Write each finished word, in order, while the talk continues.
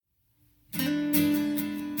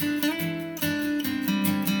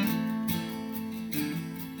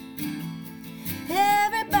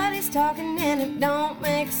talking and it don't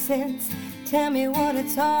make sense. Tell me what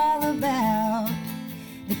it's all about.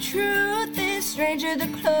 The truth is stranger the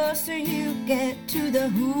closer you get to the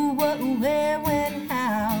who, what, where, when,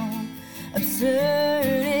 how. Absurd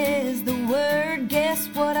is the word, guess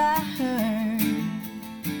what I heard.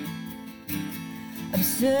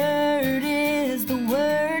 Absurd is the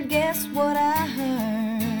word, guess what I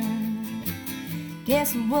heard.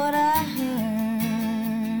 Guess what I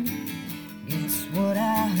heard. Guess what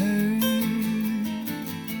I heard.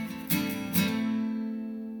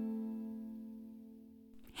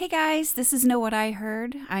 Hey guys, this is Know What I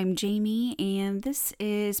Heard. I'm Jamie, and this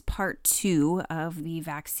is part 2 of the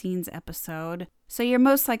vaccines episode. So you're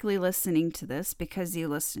most likely listening to this because you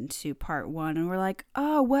listened to part 1 and were like,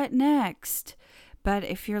 oh, what next? But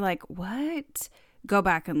if you're like, what? Go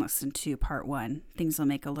back and listen to part 1. Things will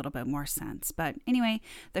make a little bit more sense. But anyway,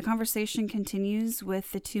 the conversation continues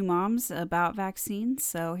with the two moms about vaccines,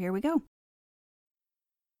 so here we go.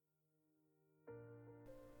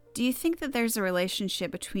 Do you think that there's a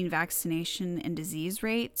relationship between vaccination and disease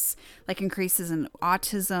rates, like increases in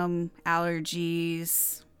autism,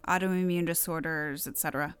 allergies, autoimmune disorders,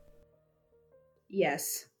 etc.?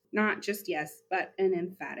 Yes. Not just yes, but an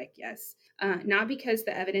emphatic yes. Not because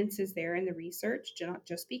the evidence is there in the research, not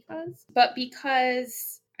just because, but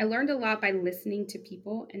because I learned a lot by listening to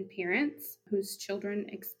people and parents whose children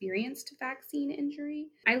experienced vaccine injury.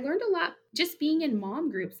 I learned a lot just being in mom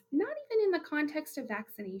groups, not even in the context of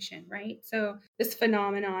vaccination, right? So this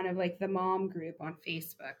phenomenon of like the mom group on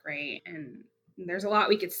Facebook, right? And there's a lot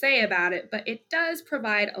we could say about it, but it does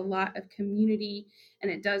provide a lot of community, and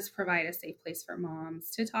it does provide a safe place for moms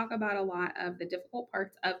to talk about a lot of the difficult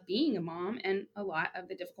parts of being a mom and a lot of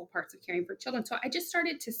the difficult parts of caring for children. So I just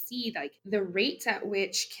started to see like the rates at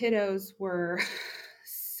which kiddos were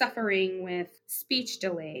suffering with speech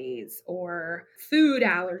delays or food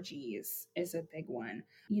allergies is a big one.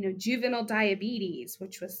 You know, juvenile diabetes,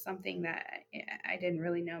 which was something that I didn't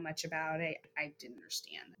really know much about. I didn't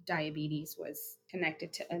understand that diabetes was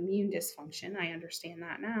connected to immune dysfunction. I understand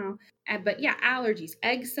that now. But yeah, allergies,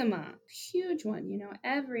 eczema, huge one. You know,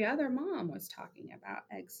 every other mom was talking about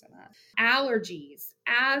eczema. Allergies,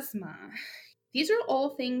 asthma. These are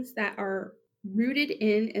all things that are rooted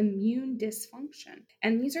in immune dysfunction.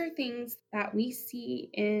 And these are things that we see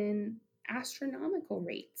in astronomical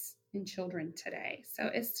rates in children today. So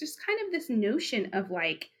it's just kind of this notion of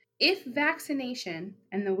like, if vaccination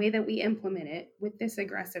and the way that we implement it with this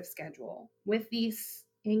aggressive schedule, with these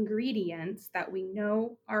ingredients that we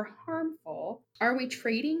know are harmful, are we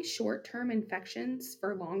trading short-term infections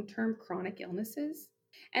for long-term chronic illnesses?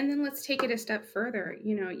 And then let's take it a step further.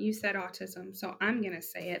 You know, you said autism, so I'm going to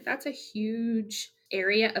say it. That's a huge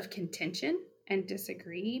area of contention and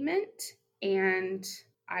disagreement. And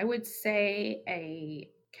I would say a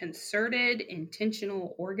concerted,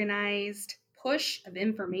 intentional, organized push of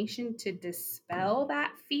information to dispel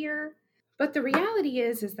that fear. But the reality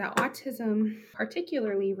is that autism,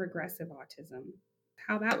 particularly regressive autism,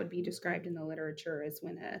 how that would be described in the literature is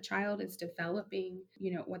when a child is developing,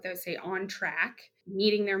 you know, what they say on track,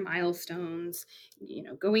 meeting their milestones, you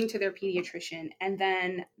know, going to their pediatrician, and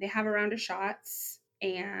then they have a round of shots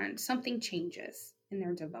and something changes in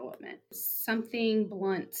their development. Something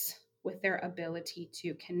blunts with their ability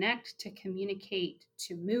to connect, to communicate,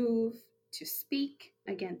 to move, to speak.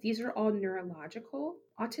 Again, these are all neurological.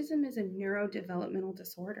 Autism is a neurodevelopmental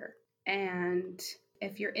disorder. And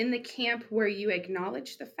if you're in the camp where you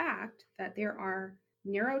acknowledge the fact that there are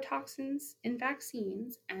neurotoxins in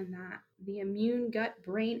vaccines and that the immune gut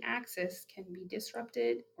brain axis can be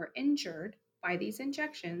disrupted or injured by these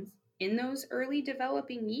injections in those early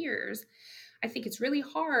developing years, I think it's really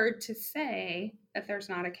hard to say that there's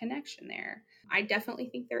not a connection there. I definitely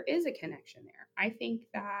think there is a connection there. I think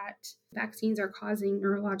that vaccines are causing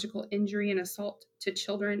neurological injury and assault to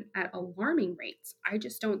children at alarming rates. I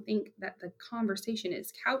just don't think that the conversation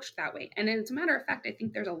is couched that way. And as a matter of fact, I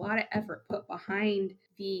think there's a lot of effort put behind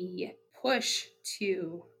the push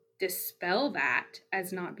to dispel that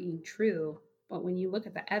as not being true. But when you look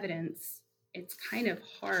at the evidence, it's kind of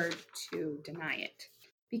hard to deny it.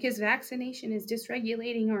 Because vaccination is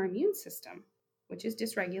dysregulating our immune system, which is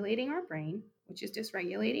dysregulating our brain, which is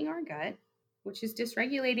dysregulating our gut, which is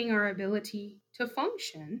dysregulating our ability to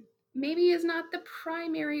function, maybe is not the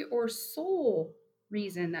primary or sole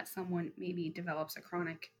reason that someone maybe develops a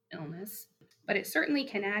chronic illness, but it certainly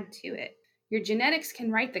can add to it. Your genetics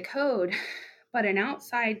can write the code, but an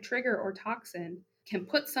outside trigger or toxin can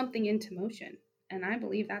put something into motion. And I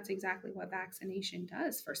believe that's exactly what vaccination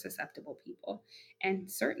does for susceptible people,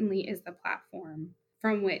 and certainly is the platform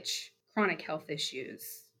from which chronic health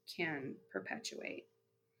issues can perpetuate.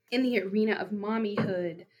 in the arena of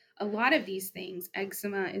mommyhood, a lot of these things,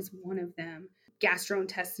 eczema is one of them,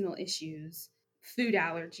 gastrointestinal issues, food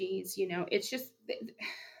allergies, it's just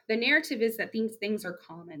the narrative is that these things are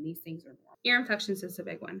common. These things are normal. Ear infections is a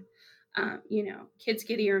big one. Kids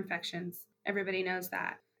get ear infections. Everybody knows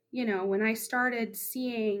that. When I started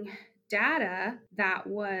seeing data that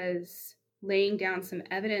was laying down some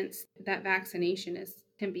evidence that vaccination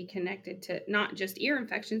can be connected to not just ear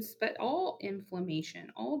infections, but all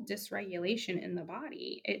inflammation, all dysregulation in the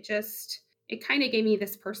body, it kind of gave me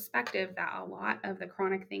this perspective that a lot of the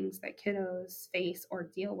chronic things that kiddos face or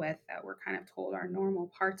deal with that we're kind of told are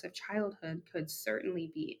normal parts of childhood could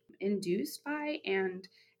certainly be induced by and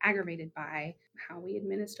aggravated by how we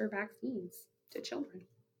administer vaccines to children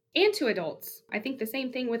and to adults. I think the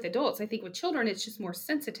same thing with adults. I think with children, it's just more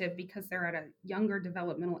sensitive because they're at a younger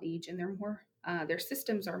developmental age and their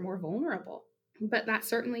systems are more vulnerable. But that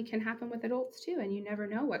certainly can happen with adults too. And you never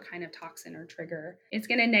know what kind of toxin or trigger is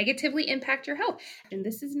going to negatively impact your health. And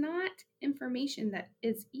this is not information that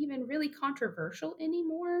is even really controversial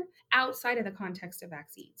anymore outside of the context of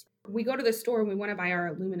vaccines. We go to the store and we want to buy our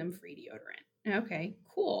aluminum-free deodorant. Okay,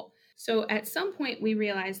 cool. So at some point we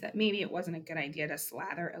realized that maybe it wasn't a good idea to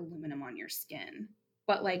slather aluminum on your skin.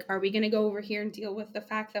 But are we going to go over here and deal with the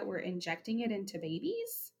fact that we're injecting it into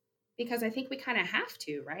babies? Because I think we kind of have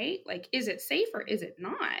to, right? Is it safe or is it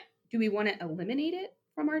not? Do we want to eliminate it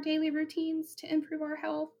from our daily routines to improve our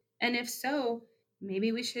health? And if so,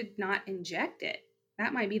 maybe we should not inject it.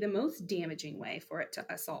 That might be the most damaging way for it to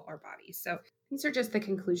assault our bodies. So these are just the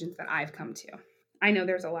conclusions that I've come to. I know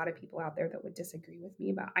there's a lot of people out there that would disagree with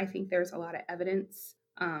me, but I think there's a lot of evidence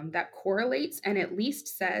that correlates and at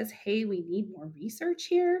least says, hey, we need more research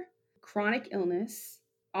here. Chronic illness,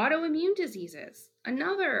 autoimmune diseases,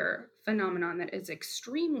 another phenomenon that is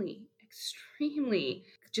extremely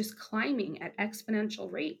just climbing at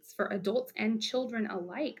exponential rates for adults and children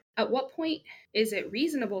alike. At what point is it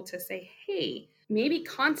reasonable to say, hey, maybe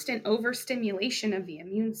constant overstimulation of the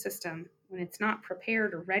immune system when it's not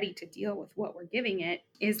prepared or ready to deal with what we're giving it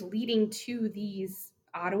is leading to these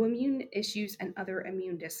autoimmune issues and other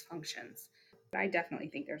immune dysfunctions? I definitely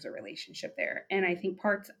think there's a relationship there. And I think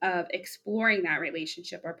parts of exploring that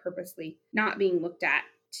relationship are purposely not being looked at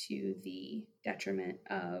to the detriment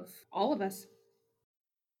of all of us.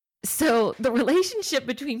 So the relationship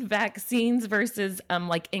between vaccines versus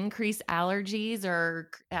increased allergies or,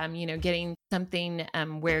 getting something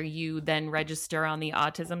where you then register on the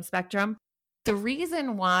autism spectrum. The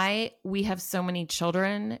reason why we have so many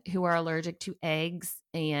children who are allergic to eggs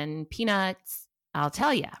and peanuts, I'll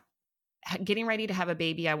tell you. Getting ready to have a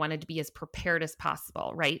baby, I wanted to be as prepared as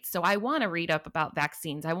possible, right? So I want to read up about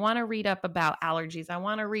vaccines. I want to read up about allergies. I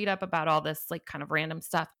want to read up about all this kind of random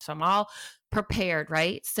stuff. So I'm all prepared,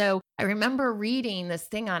 right? So I remember reading this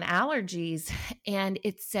thing on allergies and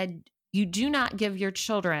it said, you do not give your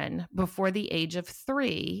children before the age of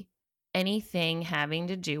 3 anything having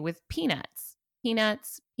to do with peanuts,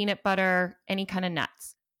 peanut butter, any kind of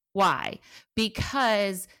nuts. Why?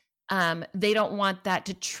 Because they don't want that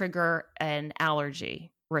to trigger an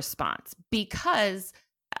allergy response because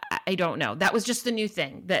I don't know. That was just the new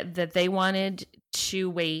thing that they wanted to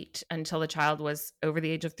wait until the child was over the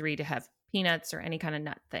age of 3 to have peanuts or any kind of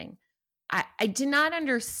nut thing. I did not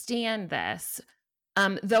understand this,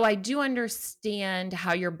 though I do understand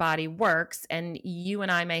how your body works, and you and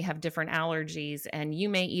I may have different allergies, and you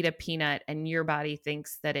may eat a peanut and your body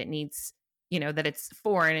thinks that it needs that it's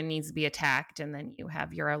foreign and needs to be attacked, and then you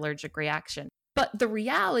have your allergic reaction. But the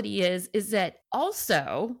reality is that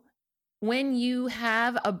also when you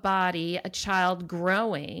have a child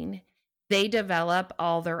growing, they develop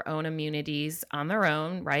all their own immunities on their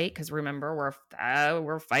own, right? Because remember,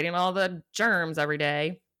 we're fighting all the germs every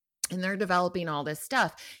day, and they're developing all this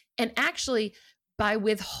stuff. And actually, by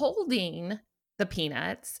withholding the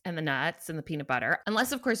peanuts and the nuts and the peanut butter,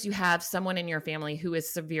 unless of course you have someone in your family who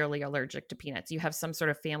is severely allergic to peanuts, you have some sort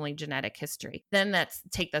of family genetic history, then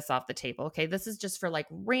take this off the table. Okay. This is just for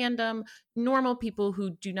random, normal people who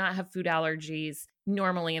do not have food allergies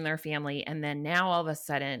normally in their family. And then now all of a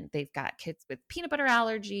sudden they've got kids with peanut butter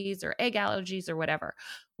allergies or egg allergies or whatever.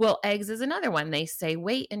 Well, eggs is another one. They say,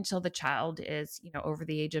 wait until the child is, over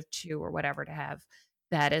the age of 2 or whatever to have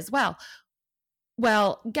that as well.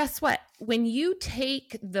 Well, guess what? When you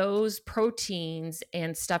take those proteins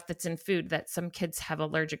and stuff that's in food that some kids have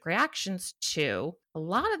allergic reactions to, a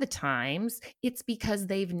lot of the times it's because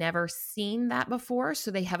they've never seen that before.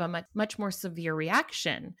 So they have a much more severe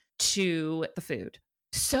reaction to the food.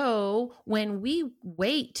 So when we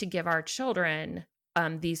wait to give our children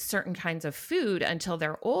these certain kinds of food until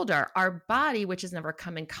they're older, our body, which has never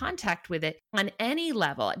come in contact with it on any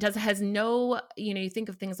level, has no, you think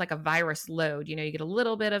of things like a virus load, you get a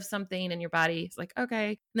little bit of something in your body. It's like, okay.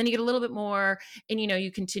 And then you get a little bit more and,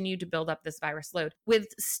 you continue to build up this virus load. With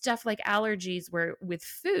stuff like allergies, where with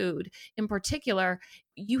food in particular,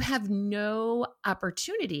 you have no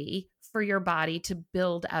opportunity for your body to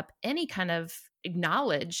build up any kind of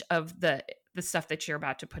knowledge of the stuff that you're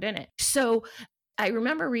about to put in it. So I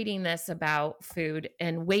remember reading this about food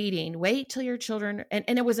and wait till your children, and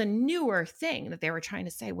it was a newer thing that they were trying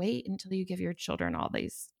to say, wait until you give your children all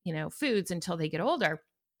these, foods until they get older.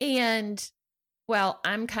 And well,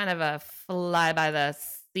 I'm kind of a fly by the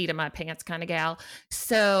seat of my pants kind of gal.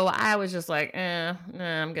 So I was just like, I'm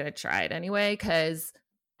going to try it anyway. Cause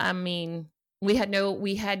we had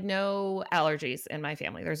no allergies in my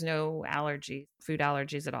family. There's no food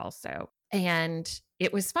allergies at all. So, and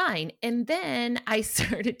it was fine. And then I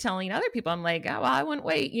started telling other people, I'm like, oh, well, I wouldn't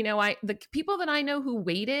wait. The people that I know who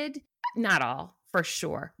waited, not all for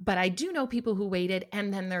sure, but I do know people who waited,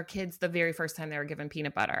 and then their kids, the very first time they were given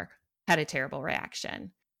peanut butter, had a terrible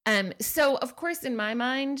reaction. So of course, in my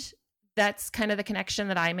mind, that's kind of the connection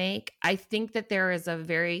that I make. I think that there is a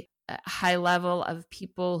very high level of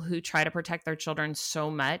people who try to protect their children so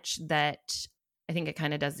much that I think it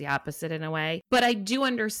kind of does the opposite in a way. But I do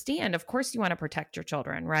understand, of course, you want to protect your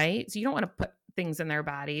children, right? So you don't want to put things in their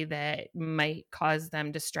body that might cause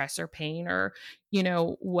them distress or pain or,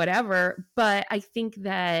 whatever. But I think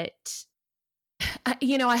that,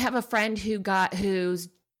 I have a friend whose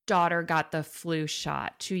daughter got the flu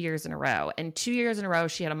shot 2 years in a row. And 2 years in a row,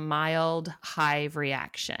 she had a mild hive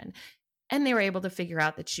reaction. And they were able to figure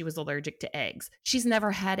out that she was allergic to eggs. She's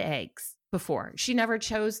never had eggs before. She never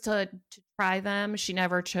chose to try them. She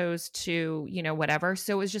never chose to, whatever.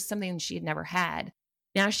 So it was just something she had never had.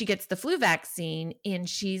 Now she gets the flu vaccine and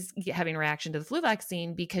she's having a reaction to the flu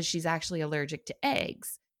vaccine because she's actually allergic to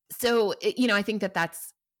eggs. So, I think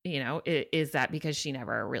that's, is that because she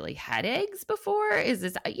never really had eggs before? Is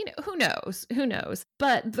this, who knows?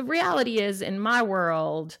 But the reality is, in my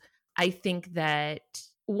world, I think that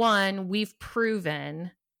one, we've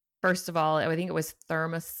proven, first of all, I think it was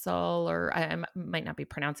Thimerosal, or I might not be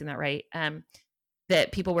pronouncing that right,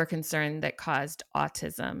 that people were concerned that caused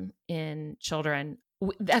autism in children.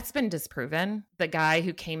 That's been disproven. The guy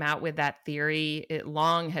who came out with that theory, it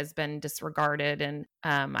long has been disregarded. And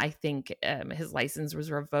I think his license was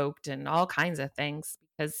revoked and all kinds of things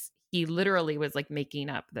because he literally was like making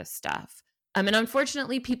up this stuff. And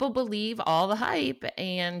unfortunately, people believe all the hype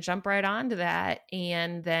and jump right onto that,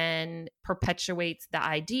 and then perpetuates the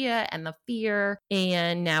idea and the fear.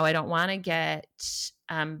 And now I don't want to get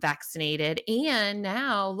vaccinated. And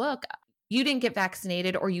now, look, you didn't get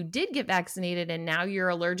vaccinated, or you did get vaccinated, and now you're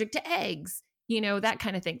allergic to eggs. That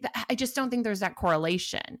kind of thing. I just don't think there's that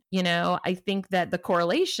correlation. I think that the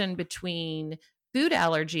correlation between food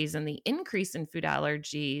allergies and the increase in food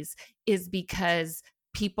allergies is because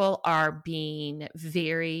people are being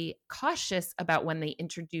very cautious about when they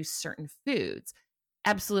introduce certain foods.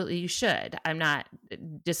 Absolutely, you should. I'm not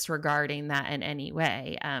disregarding that in any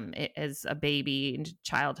way. As a baby in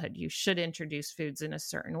childhood, you should introduce foods in a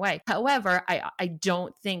certain way. However, I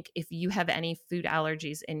don't think if you have any food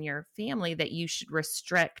allergies in your family that you should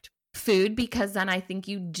restrict food, because then I think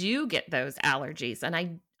you do get those allergies.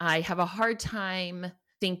 And I have a hard time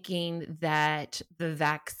thinking that the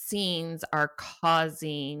vaccines are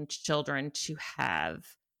causing children to have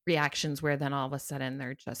reactions where then all of a sudden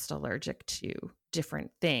they're just allergic to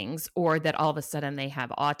different things, or that all of a sudden they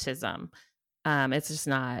have autism. It's just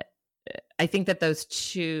not, I think that those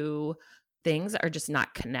two things are just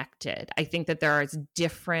not connected. I think that there are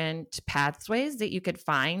different pathways that you could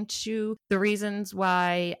find to the reasons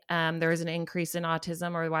why there is an increase in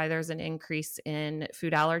autism or why there's an increase in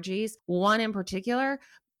food allergies. One in particular,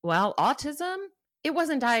 well, autism, it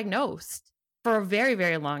wasn't diagnosed for a very,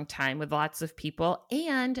 very long time with lots of people.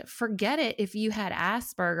 And forget it, if you had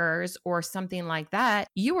Asperger's or something like that,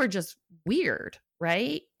 you were just weird,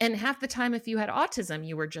 right? And half the time, if you had autism,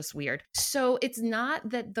 you were just weird. So it's not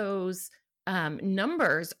that those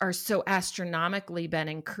numbers are so astronomically been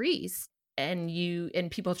increased, and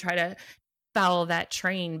people try to follow that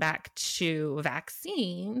train back to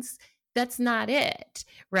vaccines. That's not it,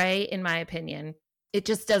 right? In my opinion, it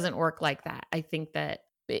just doesn't work like that. I think that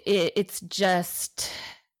it's just,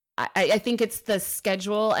 I think it's the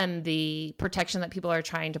schedule and the protection that people are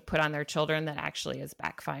trying to put on their children that actually is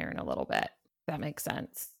backfiring a little bit. If that makes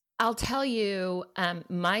sense. I'll tell you,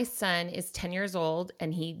 my son is 10 years old,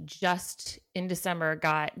 and he just in December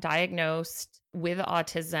got diagnosed with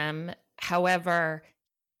autism. However,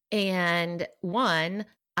 And one,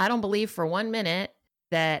 I don't believe for 1 minute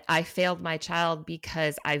that I failed my child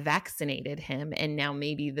because I vaccinated him. And now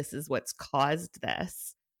maybe this is what's caused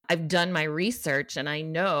this. I've done my research and I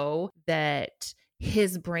know that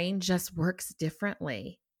his brain just works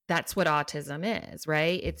differently. That's what autism is,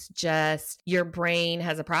 right? It's just your brain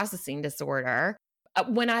has a processing disorder.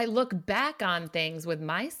 When I look back on things with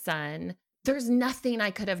my son, there's nothing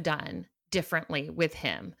I could have done differently with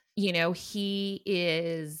him. You know,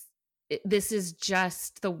 this is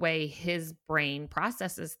just the way his brain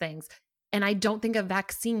processes things. And I don't think a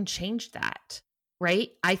vaccine changed that, right?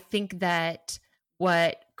 I think that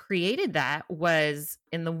what created that was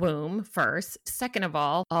in the womb first. Second of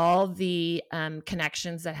all the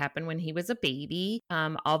connections that happened when he was a baby,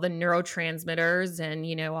 all the neurotransmitters and,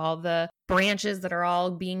 you know, all the branches that are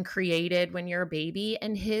all being created when you're a baby,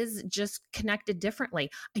 and his just connected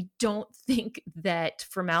differently. I don't think that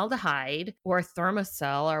formaldehyde or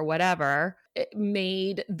Thermacell or whatever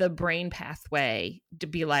made the brain pathway to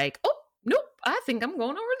be like, oh, nope, I think I'm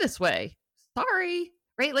going over this way. Sorry.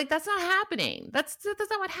 Right? Like that's not happening. That's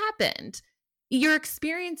not what happened. Your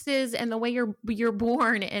experiences and the way you're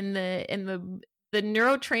born and the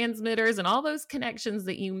neurotransmitters and all those connections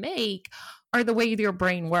that you make are the way your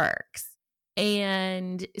brain works.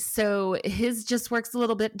 And so his just works a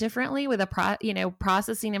little bit differently with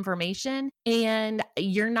processing information. And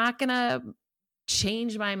you're not gonna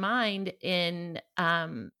change my mind in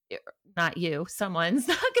not you. Someone's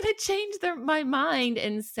not gonna change my mind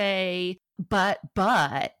and say, But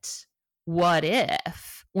what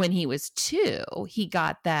if when he was 2, he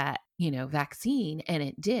got that, vaccine and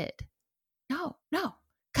it did? No,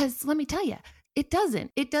 because let me tell you, it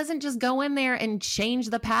doesn't. It doesn't just go in there and change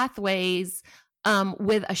the pathways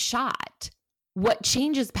with a shot. What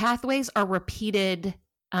changes pathways are repeated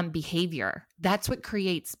behavior. That's what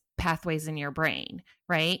creates pathways in your brain,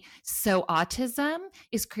 right? So autism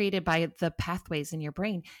is created by the pathways in your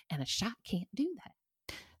brain, and a shot can't do that.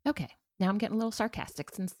 Okay. Now I'm getting a little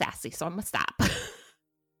sarcastic and sassy, so I'm going to stop.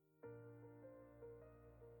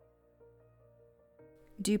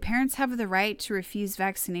 Do parents have the right to refuse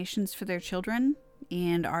vaccinations for their children?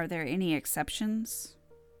 And are there any exceptions?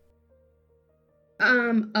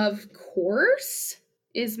 Of course,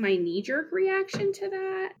 is my knee-jerk reaction to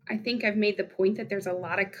that. I think I've made the point that there's a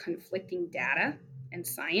lot of conflicting data and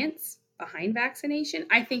science behind vaccination.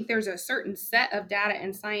 I think there's a certain set of data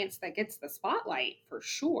and science that gets the spotlight for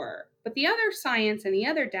sure. But the other science and the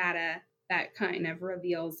other data that kind of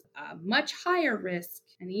reveals a much higher risk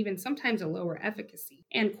and even sometimes a lower efficacy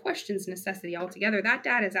and questions necessity altogether, that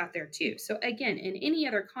data is out there too. So again, in any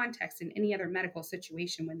other context, in any other medical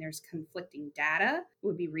situation, when there's conflicting data, it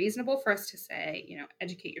would be reasonable for us to say,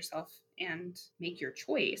 educate yourself and make your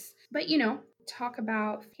choice. But, talk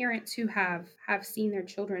about parents who have seen their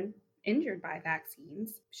children injured by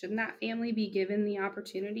vaccines. Shouldn't that family be given the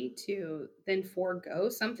opportunity to then forego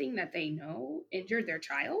something that they know injured their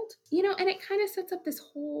child? And it kind of sets up this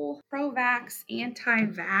whole pro-vax,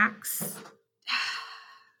 anti-vax,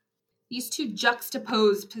 these two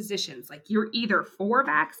juxtaposed positions. Like you're either for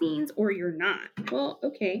vaccines or you're not. Well,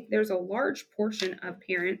 okay, there's a large portion of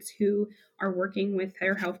parents who are working with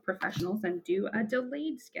their health professionals and do a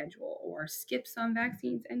delayed schedule or skip some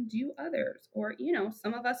vaccines and do others. Or,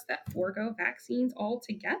 some of us that forego vaccines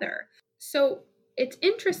altogether. So it's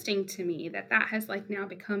interesting to me that has now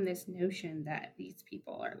become this notion that these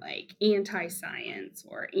people are anti-science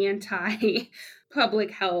or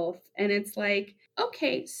anti-public health. And it's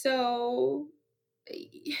okay, so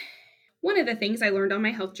one of the things I learned on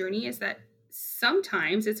my health journey is that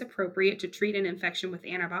sometimes it's appropriate to treat an infection with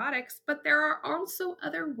antibiotics, but there are also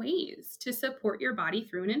other ways to support your body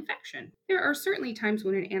through an infection. There are certainly times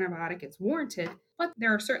when an antibiotic is warranted, but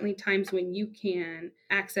there are certainly times when you can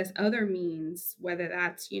access other means, whether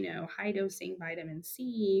that's, high dosing vitamin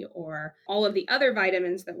C or all of the other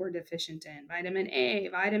vitamins that we're deficient in, vitamin A,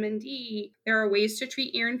 vitamin D. There are ways to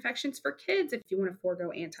treat ear infections for kids if you want to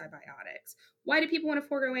forego antibiotics. Why do people want to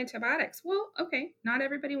forego antibiotics? Well, okay, not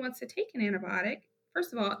everybody wants to take an antibiotic.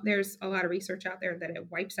 First of all, there's a lot of research out there that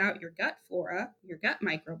it wipes out your gut flora, your gut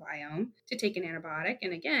microbiome to take an antibiotic.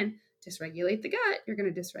 And again, dysregulate the gut, you're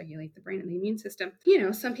going to dysregulate the brain and the immune system.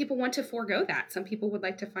 Some people want to forego that. Some people would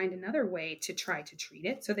like to find another way to try to treat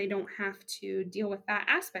it so they don't have to deal with that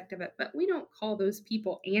aspect of it. But we don't call those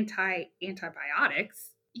people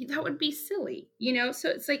antibiotics. That would be silly, So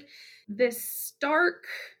it's this stark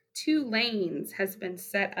two lanes has been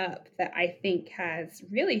set up that I think has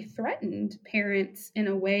really threatened parents in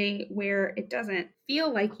a way where it doesn't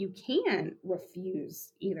feel like you can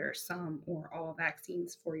refuse either some or all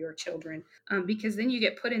vaccines for your children, because then you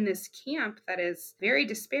get put in this camp that is very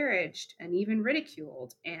disparaged and even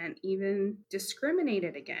ridiculed and even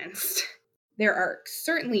discriminated against. There are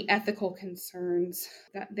certainly ethical concerns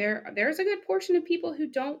that there's a good portion of people who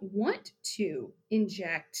don't want to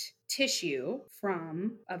inject tissue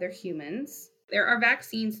from other humans. There are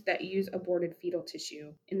vaccines that use aborted fetal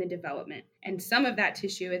tissue in the development. And some of that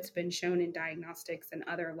tissue, it's been shown in diagnostics and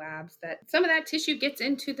other labs that some of that tissue gets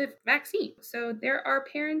into the vaccine. So there are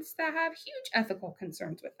parents that have huge ethical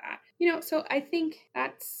concerns with that. So I think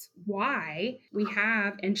that's why we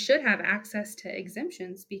have and should have access to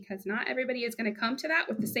exemptions, because not everybody is going to come to that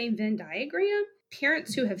with the same Venn diagram.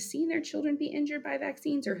 Parents who have seen their children be injured by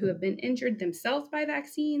vaccines or who have been injured themselves by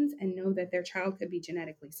vaccines and know that their child could be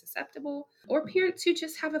genetically susceptible, or parents who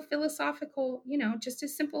just have a philosophical, just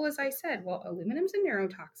as simple as I said, well, aluminum's a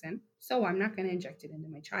neurotoxin, so I'm not going to inject it into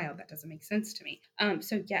my child. That doesn't make sense to me.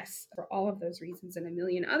 So yes, for all of those reasons and a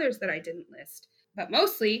million others that I didn't list, but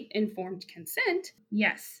mostly informed consent,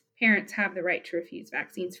 yes, parents have the right to refuse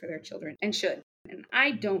vaccines for their children and should. And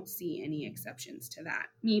I don't see any exceptions to that,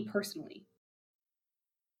 me personally.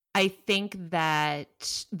 I think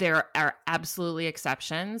that there are absolutely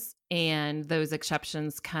exceptions, and those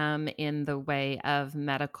exceptions come in the way of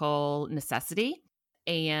medical necessity.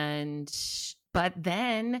 But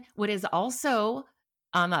then what is also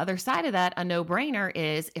on the other side of that, a no-brainer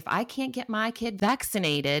is, if I can't get my kid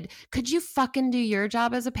vaccinated, could you fucking do your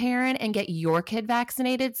job as a parent and get your kid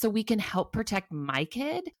vaccinated so we can help protect my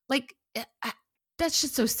kid? That's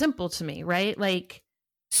just so simple to me, right?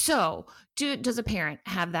 So does a parent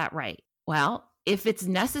have that right? Well, if it's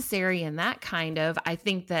necessary in that kind of, I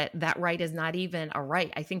think that right is not even a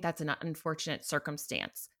right. I think that's an unfortunate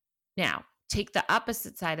circumstance. Now, take the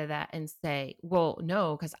opposite side of that and say, well,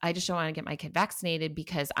 no, because I just don't want to get my kid vaccinated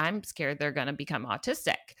because I'm scared they're going to become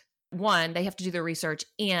autistic. One, they have to do the research,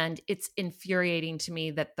 and it's infuriating to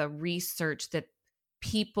me that the research that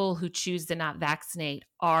people who choose to not vaccinate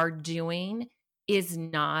are doing is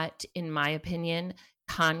not, in my opinion,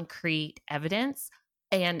 concrete evidence.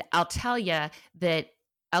 And I'll tell you that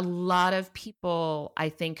a lot of people, I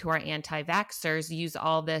think, who are anti-vaxxers use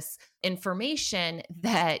all this information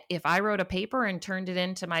that if I wrote a paper and turned it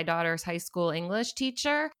into my daughter's high school English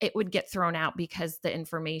teacher, it would get thrown out because the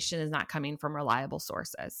information is not coming from reliable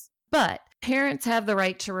sources. But parents have the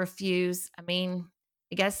right to refuse. I mean,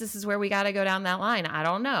 I guess this is where we got to go down that line. I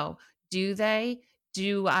don't know. Do they?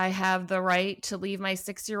 Do I have the right to leave my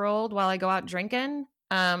 6-year-old while I go out drinking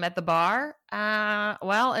at the bar?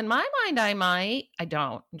 Well, in my mind, I might. I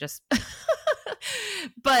don't. Just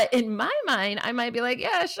but in my mind, I might be like,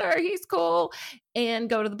 yeah, sure, he's cool, and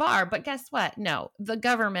go to the bar. But guess what? No, the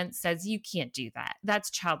government says you can't do that. That's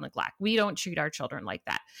child neglect. We don't treat our children like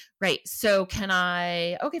that. Right. So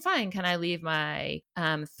okay, fine. Can I leave my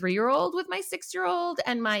 3-year-old with my 6-year-old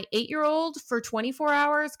and my 8-year-old for 24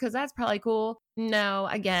 hours? Because that's probably cool. No,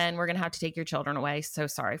 again, we're going to have to take your children away. So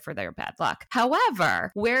sorry for their bad luck.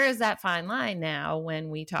 However, where is that fine line now when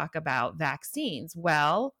we talk about vaccines?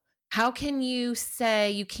 Well, how can you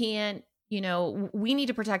say you can't, we need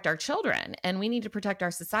to protect our children, and we need to protect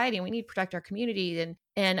our society, and we need to protect our community,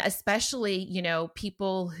 and especially,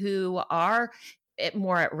 people who are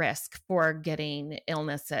more at risk for getting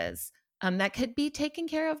illnesses that could be taken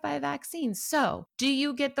care of by a vaccine. So do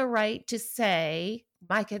you get the right to say,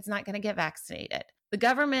 my kid's not going to get vaccinated? The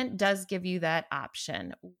government does give you that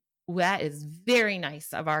option. That is very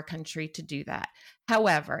nice of our country to do that.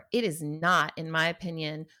 However, it is not, in my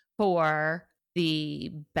opinion, for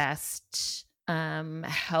the best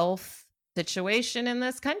health situation in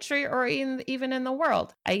this country or even in the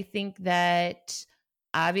world. I think that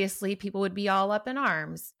obviously people would be all up in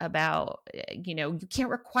arms about, you can't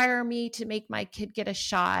require me to make my kid get a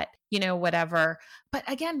shot, whatever. But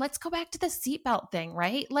again, let's go back to the seatbelt thing,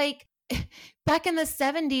 right? Back in the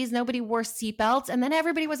 70s, nobody wore seatbelts. And then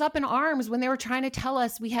everybody was up in arms when they were trying to tell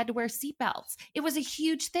us we had to wear seatbelts. It was a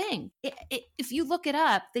huge thing. If you look it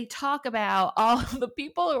up, they talk about all of the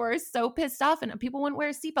people who are so pissed off and people wouldn't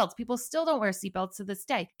wear seatbelts. People still don't wear seatbelts to this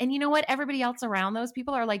day. And you know what? Everybody else around those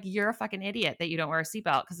people are like, you're a fucking idiot that you don't wear a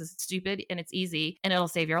seatbelt because it's stupid and it's easy and it'll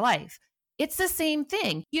save your life. It's the same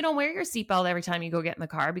thing. You don't wear your seatbelt every time you go get in the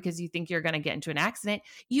car because you think you're going to get into an accident.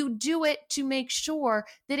 You do it to make sure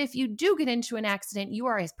that if you do get into an accident, you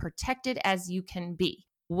are as protected as you can be.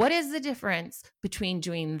 What is the difference between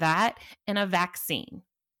doing that and a vaccine?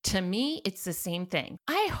 To me, it's the same thing.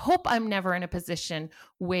 I hope I'm never in a position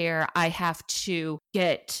where I have to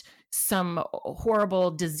get some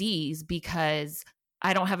horrible disease because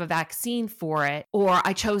I don't have a vaccine for it, or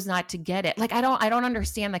I chose not to get it. Like, I don't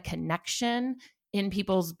understand the connection in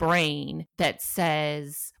people's brain that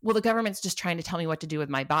says, well, the government's just trying to tell me what to do with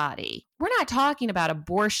my body. We're not talking about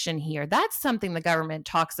abortion here. That's something the government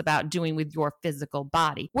talks about doing with your physical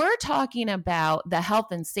body. We're talking about the health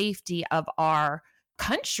and safety of our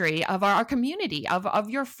country, of our community, of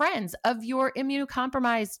your friends, of your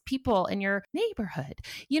immunocompromised people in your neighborhood.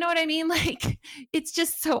 You know what I mean? Like, it's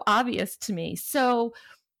just so obvious to me. So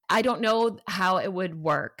I don't know how it would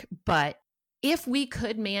work, but if we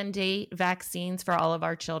could mandate vaccines for all of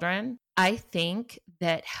our children, I think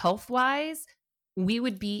that health-wise, we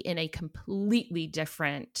would be in a completely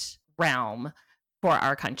different realm for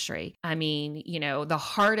our country. I mean, you know, the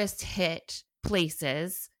hardest hit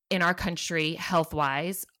places in our country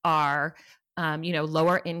health-wise are,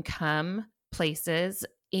 lower income places,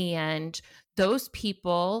 and those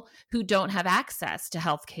people who don't have access to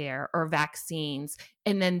healthcare or vaccines,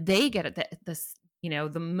 and then they get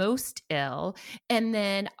the most ill. And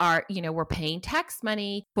then we're paying tax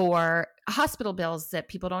money for hospital bills that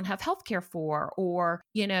people don't have healthcare for, or,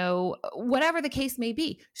 whatever the case may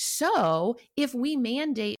be. So if we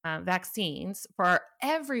mandate vaccines for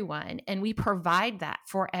everyone and we provide that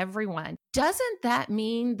for everyone, doesn't that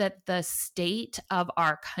mean that the state of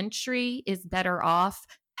our country is better off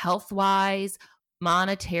health-wise,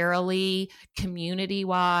 monetarily,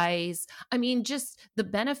 community-wise? I mean, just the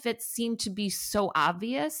benefits seem to be so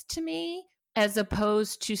obvious to me, as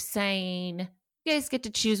opposed to saying, you guys get to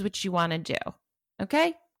choose what you want to do.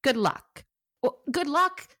 Okay? Good luck. Well, good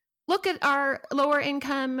luck. Look at our lower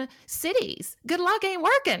income cities. Good luck ain't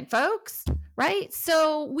working, folks. Right?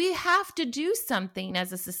 So we have to do something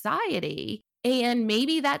as a society. And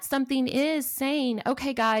maybe that something is saying,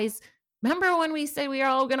 okay, guys, remember when we said we are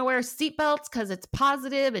all going to wear seatbelts because it's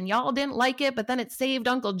positive and y'all didn't like it, but then it saved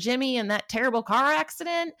Uncle Jimmy in that terrible car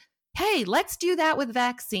accident? Hey, let's do that with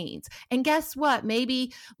vaccines. And guess what?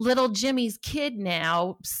 Maybe little Jimmy's kid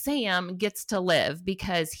now, Sam, gets to live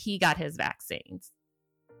because he got his vaccines.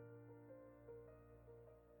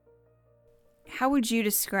 How would you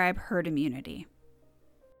describe herd immunity?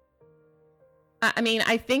 I mean,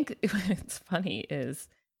 I think what's funny is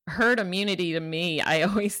herd immunity to me, I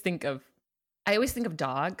always think of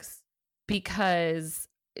dogs, because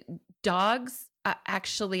dogs,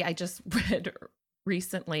 actually, I just read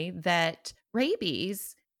recently that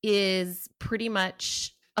rabies is pretty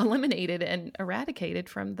much eliminated and eradicated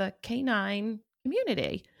from the canine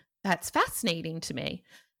community. That's fascinating to me.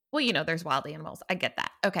 Well, there's wild animals. I get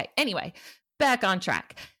that. Okay. Anyway, back on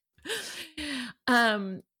track.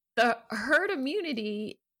 The herd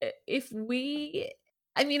immunity, I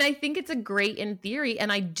think it's a great in theory,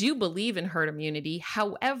 and I do believe in herd immunity.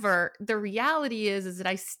 However, the reality is that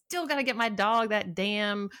I still got to get my dog that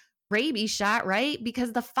damn rabies shot, right?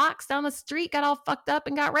 Because the fox down the street got all fucked up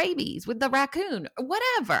and got rabies with the raccoon,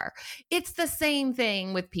 whatever. It's the same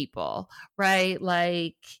thing with people, right?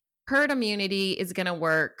 Like, herd immunity is going to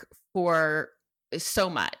work for so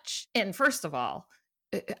much. And first of all,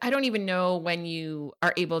 I don't even know when you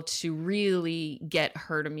are able to really get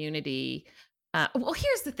herd immunity. Well,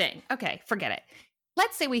 here's the thing. Okay, forget it.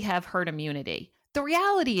 Let's say we have herd immunity. The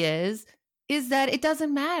reality is that it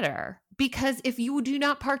doesn't matter, because if you do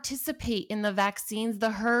not participate in the vaccines,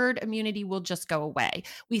 the herd immunity will just go away.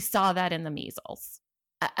 We saw that in the measles.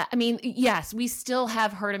 I mean, yes, we still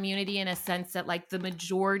have herd immunity in a sense that, like, the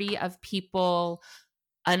majority of people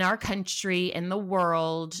in our country, in the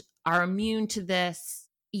world, are immune to this,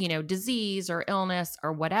 disease or illness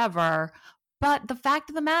or whatever. But the fact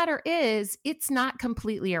of the matter is, it's not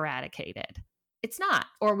completely eradicated. It's not,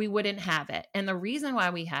 or we wouldn't have it. And the reason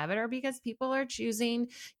why we have it are because people are choosing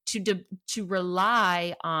to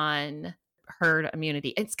rely on herd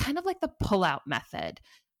immunity. It's kind of like the pullout method.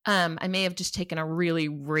 I may have just taken a really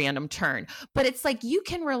random turn, but it's like, you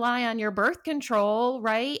can rely on your birth control,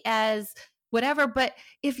 right, as whatever. But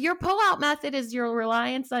if your pullout method is your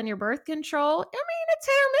reliance on your birth control, I mean, it's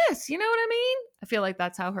hit or miss. You know what I mean? I feel like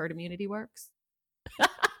that's how herd immunity works.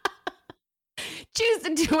 Choose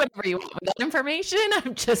to do whatever you want with that information.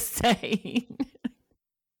 I'm just saying.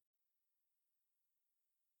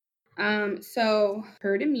 So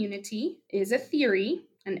herd immunity is a theory,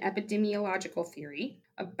 an epidemiological theory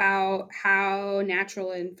about how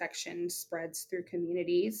natural infection spreads through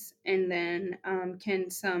communities, and then can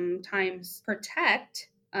sometimes protect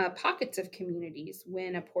pockets of communities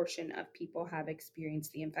when a portion of people have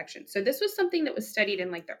experienced the infection. So this was something that was studied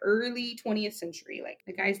in like the early 20th century. Like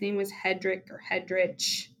the guy's name was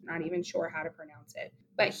Heydrich, not even sure how to pronounce it.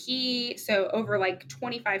 But so over like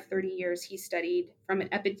 25, 30 years, he studied from an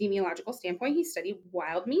epidemiological standpoint, he studied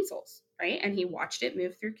wild measles, right? And he watched it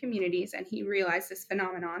move through communities, and he realized this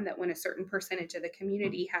phenomenon that when a certain percentage of the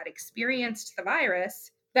community had experienced the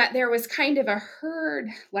virus, that there was kind of a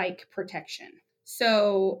herd-like protection.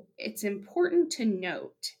 So it's important to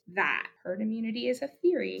note that herd immunity is a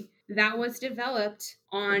theory that was developed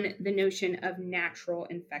on the notion of natural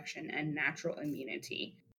infection and natural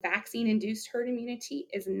immunity. Vaccine-induced herd immunity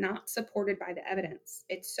is not supported by the evidence.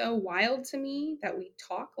 It's so wild to me that we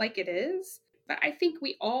talk like it is, but I think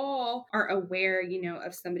we all are aware,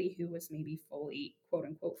 of somebody who was maybe fully, quote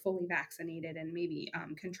unquote, fully vaccinated and maybe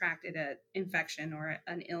contracted an infection or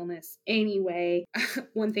an illness. Anyway,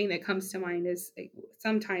 one thing that comes to mind is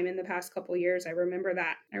sometime in the past couple of years, I remember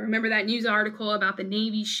that news article about the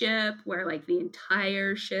Navy ship where like the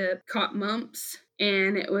entire ship caught mumps.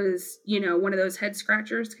 And it was, one of those head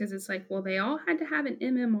scratchers because it's like, well, they all had to have an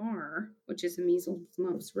MMR, which is a measles,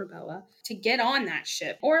 mumps, rubella, to get on that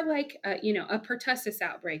ship. Or like, a pertussis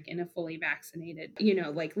outbreak in a fully vaccinated,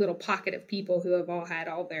 like little pocket of people who have all had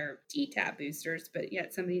all their DTaP boosters, but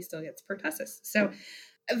yet somebody still gets pertussis. So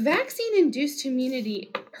vaccine-induced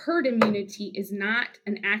herd immunity is not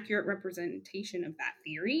an accurate representation of that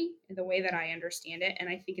theory in the way that I understand it, and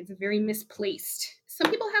I think it's very misplaced. Some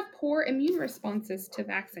people have poor immune responses to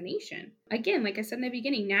vaccination. Again, like I said in the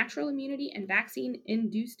beginning, natural immunity and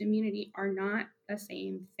vaccine-induced immunity are not the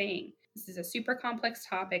same thing. This is a super complex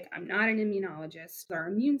topic. I'm not an immunologist. Our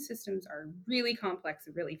immune systems are really complex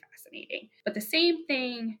and really fascinating. But the same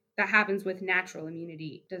thing that happens with natural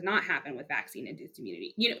immunity does not happen with vaccine-induced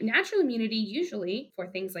immunity. Natural immunity usually for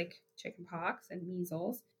things like chickenpox and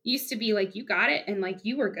measles used to be like you got it and like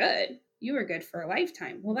you were good. You were good for a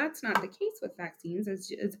lifetime. Well, that's not the case with vaccines,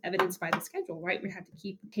 as evidenced by the schedule, right? We have to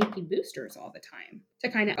keep taking boosters all the time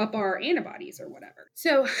to kind of up our antibodies or whatever.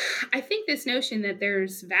 So I think this notion that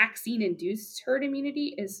there's vaccine-induced herd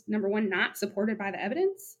immunity is, number one, not supported by the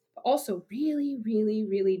evidence, but also really, really,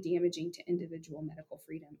 really damaging to individual medical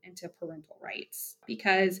freedom and to parental rights.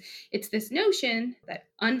 Because it's this notion that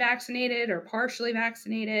unvaccinated or partially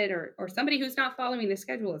vaccinated or somebody who's not following the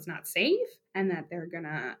schedule is not safe, and that they're going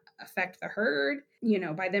to affect the herd,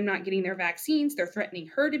 by them not getting their vaccines, they're threatening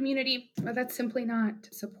herd immunity. But that's simply not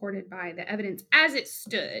supported by the evidence as it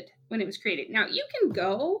stood when it was created. Now, you can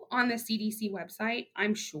go on the CDC website,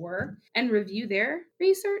 I'm sure, and review their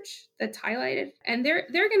research that's highlighted, and they're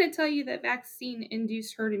going to tell you that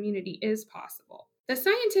vaccine-induced herd immunity is possible. The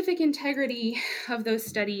scientific integrity of those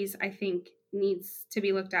studies, I think, needs to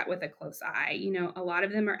be looked at with a close eye. A lot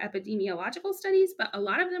of them are epidemiological studies, but a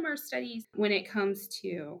lot of them are studies when it comes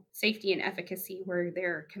to safety and efficacy, where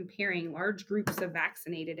they're comparing large groups of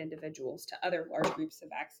vaccinated individuals to other large groups of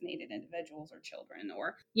vaccinated individuals or children.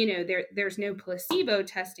 Or, there's no placebo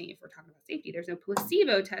testing. If we're talking about safety, there's no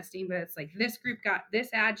placebo testing, but it's like this group got this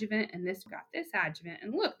adjuvant and this got this adjuvant.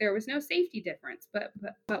 And look, there was no safety difference, but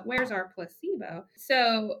where's our placebo?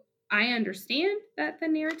 So I understand that the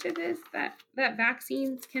narrative is that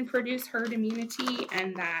vaccines can produce herd immunity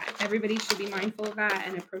and that everybody should be mindful of that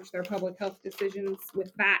and approach their public health decisions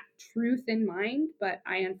with that truth in mind. But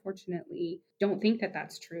I unfortunately don't think that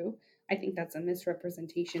that's true. I think that's a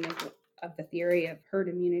misrepresentation of the theory of herd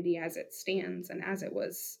immunity as it stands and as it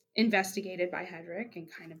was investigated by Heydrich and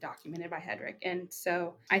kind of documented by Heydrich. And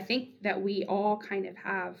so I think that we all kind of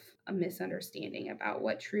have a misunderstanding about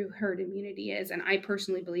what true herd immunity is. And I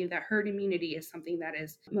personally believe that herd immunity is something that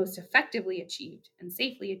is most effectively achieved and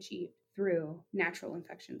safely achieved through natural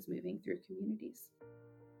infections moving through communities.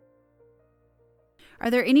 Are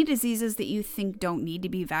there any diseases that you think don't need to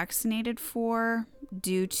be vaccinated for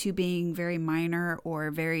due to being very minor or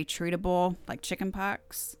very treatable, like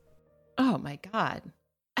chickenpox? Oh my God.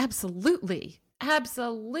 Absolutely.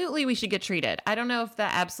 Absolutely, we should get treated. I don't know if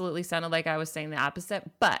that absolutely sounded like I was saying the opposite,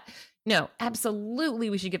 but no, absolutely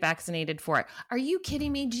we should get vaccinated for it. Are you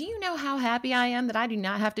kidding me? Do you know how happy I am that I do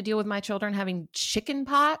not have to deal with my children having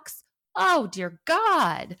chickenpox? Oh, dear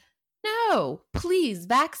God. No, please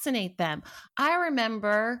vaccinate them. I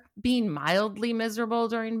remember being mildly miserable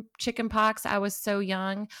during chickenpox. I was so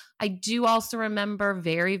young. I do also remember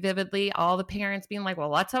very vividly all the parents being like, well,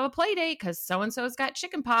 let's have a play date because so-and-so's got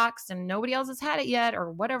chickenpox and nobody else has had it yet,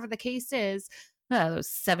 or whatever the case is. Those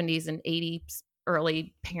 70s and 80s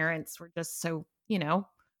early parents were just so,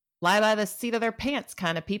 lie by the seat of their pants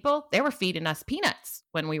kind of people. They were feeding us peanuts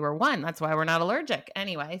when we were 1. That's why we're not allergic.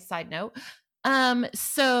 Anyway, side note.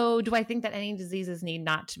 So do I think that any diseases need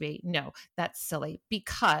not to be? No, that's silly,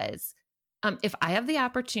 because if I have the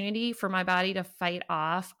opportunity for my body to fight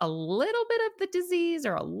off a little bit of the disease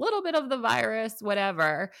or a little bit of the virus,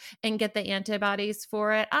 whatever, and get the antibodies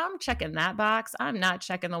for it, I'm checking that box. I'm not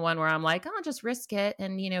checking the one where I'm like, I'll just risk it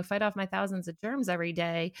and, fight off my thousands of germs every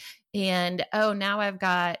day. And, oh, now I've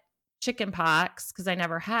got chicken pox because I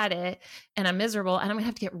never had it and I'm miserable and I'm going to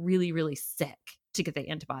have to get really, really sick to get the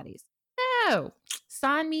antibodies. No,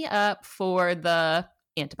 sign me up for the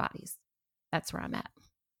antibodies. That's where I'm at.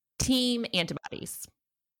 Team antibodies.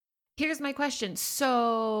 Here's my question.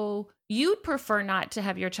 So you'd prefer not to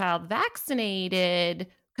have your child vaccinated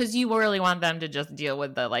because you really want them to just deal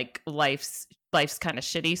with the life's kind of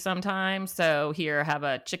shitty sometimes. So here, have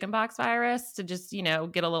a chickenpox virus to just,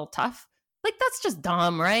 get a little tough. That's just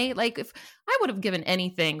dumb, right? If I would have given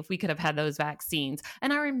anything if we could have had those vaccines.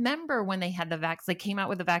 And I remember when they had they came out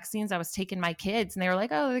with the vaccines, I was taking my kids and they were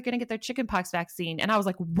like, oh, they're going to get their chickenpox vaccine. And I was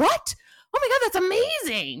like, what? Oh my God, that's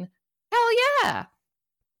amazing. Hell yeah.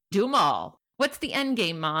 Do them all. What's the end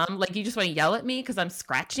game, Mom? You just want to yell at me because I'm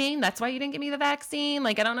scratching? That's why you didn't give me the vaccine?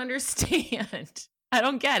 I don't understand. I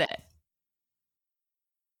don't get it.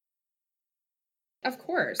 Of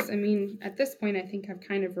course. I mean, at this point, I think I've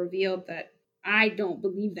kind of revealed that I don't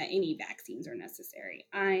believe that any vaccines are necessary.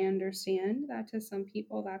 I understand that to some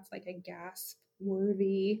people, that's a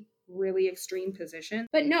gasp-worthy, really extreme position.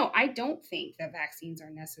 But no, I don't think that vaccines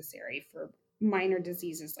are necessary for minor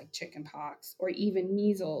diseases like chickenpox or even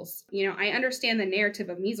measles. I understand the narrative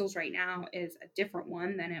of measles right now is a different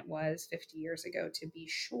one than it was 50 years ago, to be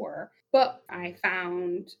sure. But I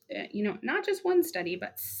found, not just one study,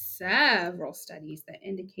 but several studies that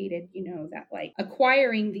indicated, that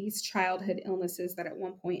acquiring these childhood illnesses that at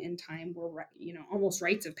one point in time were, almost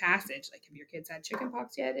rites of passage. Have your kids had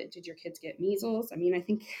chickenpox yet? Did your kids get measles? I mean, I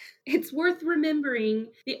think it's worth remembering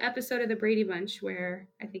the episode of the Brady Bunch where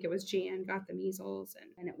I think it was Jan got the measles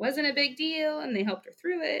and it wasn't a big deal and they helped her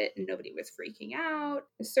through it and nobody was freaking out.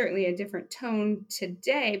 It's certainly a different tone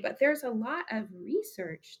today, but there's a lot of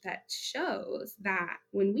research that shows that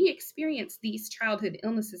when we experience these childhood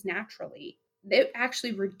illnesses naturally, it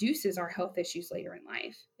actually reduces our health issues later in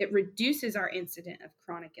life. It reduces our incident of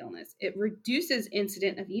chronic illness. It reduces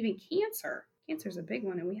incident of even cancer. Cancer is a big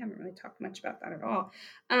one, and we haven't really talked much about that at all.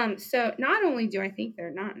 So not only do I think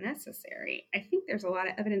they're not necessary, I think there's a lot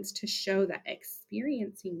of evidence to show that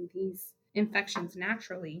experiencing these infections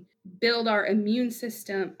naturally build our immune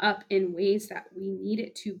system up in ways that we need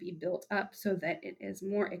it to be built up so that it is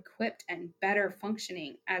more equipped and better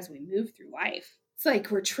functioning as we move through life.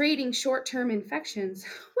 It's we're trading short-term infections,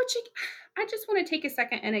 which I just want to take a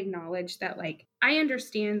second and acknowledge that I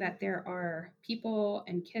understand that there are people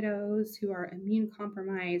and kiddos who are immune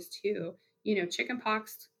compromised who,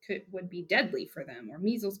 chickenpox would be deadly for them or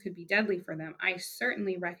measles could be deadly for them. I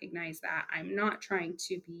certainly recognize that. I'm not trying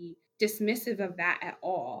to be dismissive of that at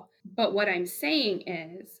all. But what I'm saying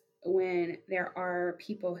is when there are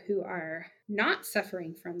people who are not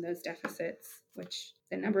suffering from those deficits, which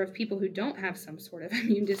the number of people who don't have some sort of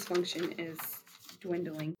immune dysfunction is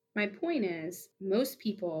dwindling. My point is most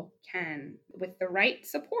people can, with the right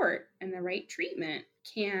support and the right treatment,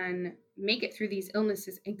 can make it through these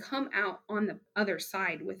illnesses and come out on the other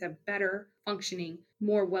side with a better functioning,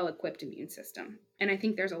 more well-equipped immune system. And I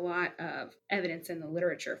think there's a lot of evidence in the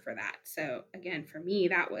literature for that. So again, for me,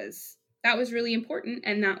 that was really important.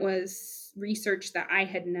 And that was research that I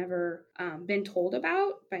had never been told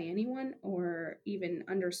about by anyone or even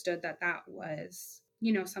understood that was,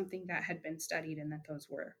 something that had been studied and that those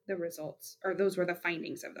were the results or those were the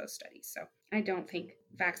findings of those studies. So I don't think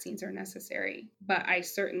vaccines are necessary, but I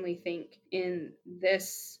certainly think in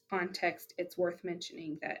this context, it's worth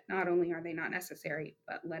mentioning that not only are they not necessary,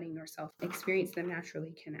 but letting yourself experience them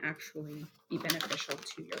naturally can actually be beneficial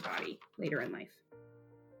to your body later in life.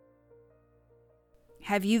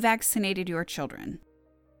 Have you vaccinated your children?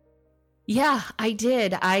 Yeah, I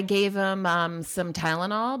did. I gave them some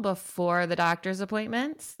Tylenol before the doctor's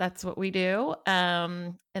appointments. That's what we do.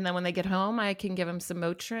 And then when they get home, I can give them some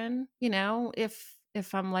Motrin,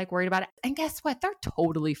 if I'm worried about it. And guess what? They're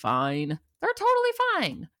totally fine.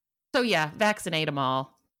 So yeah, vaccinate them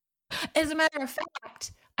all. As a matter of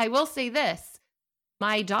fact, I will say this.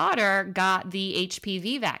 My daughter got the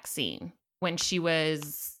HPV vaccine when she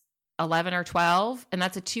was 11 or 12, and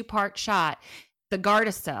that's a 2-part shot, the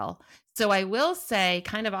Gardasil. So I will say,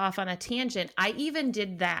 kind of off on a tangent, I even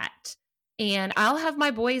did that, and I'll have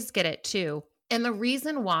my boys get it too. And the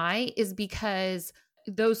reason why is because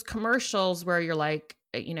those commercials where you're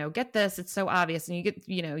get this. It's so obvious. And you get,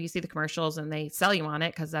 you see the commercials and they sell you on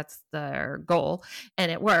it because that's their goal.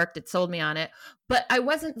 And it worked. It sold me on it. But I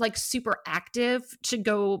wasn't like super active to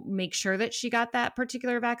go make sure that she got that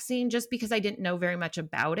particular vaccine just because I didn't know very much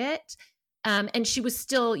about it. And she was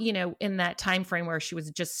still, in that time frame where she was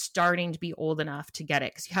just starting to be old enough to get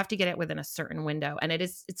it, because you have to get it within a certain window. And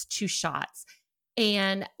it's 2 shots.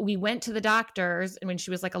 And we went to the doctors, and when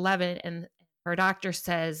she was like 11, and her doctor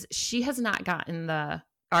says, she has not gotten the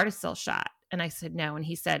Gardasil shot. And I said, no. And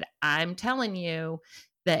he said, I'm telling you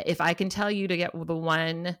that if I can tell you to get the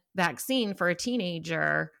one vaccine for a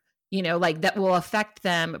teenager, like that will affect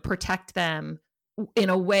them, protect them in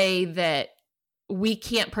a way that we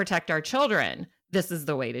can't protect our children, this is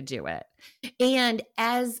the way to do it. And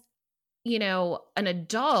as, an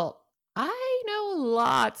adult, I know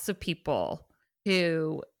lots of people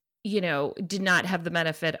who, did not have the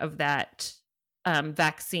benefit of that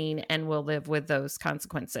vaccine and will live with those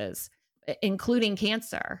consequences, including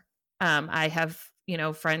cancer. I have,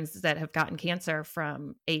 friends that have gotten cancer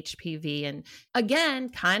from HPV, and again,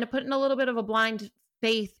 kind of putting a little bit of a blind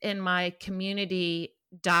faith in my community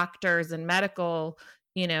doctors and medical,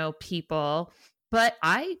 people. But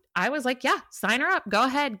I was like, yeah, sign her up. Go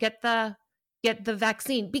ahead, get the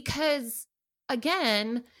vaccine. Because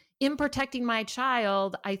again, in protecting my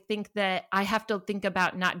child, I think that I have to think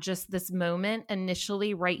about not just this moment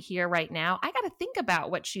initially right here, right now. I got to think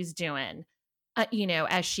about what she's doing,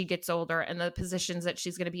 as she gets older and the positions that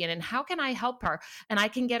she's going to be in, and how can I help her? And I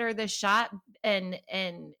can get her this shot and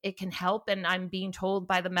it can help. And I'm being told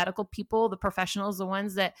by the medical people, the professionals, the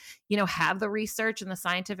ones that, have the research and the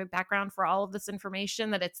scientific background for all of this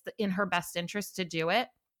information, that it's in her best interest to do it.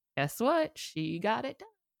 Guess what? She got it done.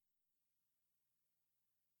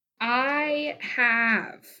 I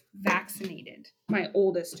have vaccinated my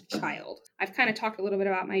oldest child. I've kind of talked a little bit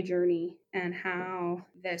about my journey and how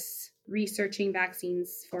this researching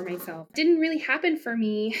vaccines for myself didn't really happen for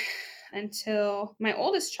me until my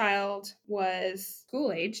oldest child was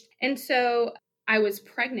school-aged. And so I was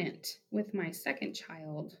pregnant with my second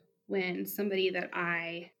child when somebody that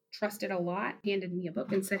I trusted a lot handed me a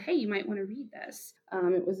book and said, hey, you might want to read this.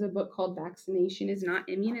 It was a book called Vaccination is Not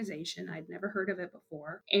Immunization. I'd never heard of it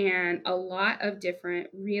before. And a lot of different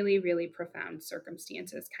really, really profound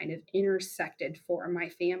circumstances kind of intersected for my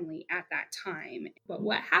family at that time. But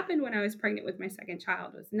what happened when I was pregnant with my second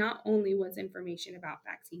child was not only was information about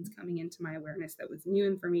vaccines coming into my awareness that was new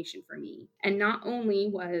information for me, and not only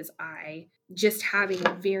was I just having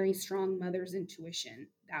a very strong mother's intuition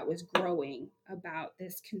that was growing about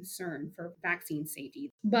this concern for vaccine safety.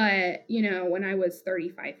 But, when I was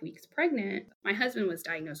 35 weeks pregnant, my husband was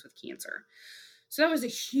diagnosed with cancer. So that was a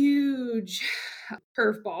huge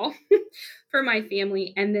curveball for my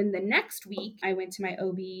family. And then the next week, I went to my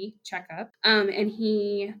OB checkup, and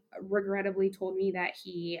he regrettably told me that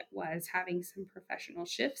he was having some professional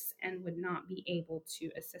shifts and would not be able to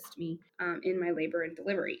assist me in my labor and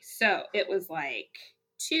delivery. So it was like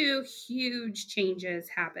 2 huge changes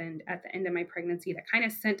happened at the end of my pregnancy that kind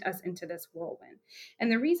of sent us into this whirlwind.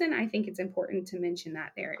 And the reason I think it's important to mention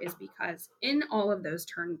that there is because in all of those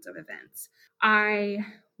turns of events, I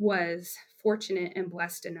was fortunate and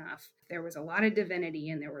blessed enough. There was a lot of divinity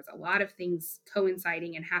and there was a lot of things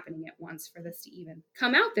coinciding and happening at once for this to even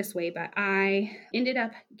come out this way. But I ended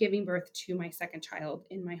up giving birth to my second child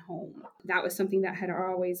in my home. That was something that had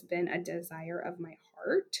always been a desire of my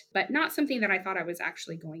heart, but not something that I thought I was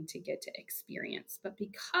actually going to get to experience. But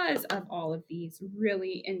because of all of these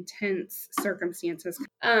really intense circumstances,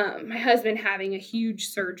 my husband having a huge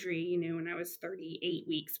surgery, when I was 38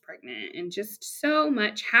 weeks pregnant, and just so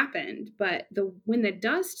much happened. But when the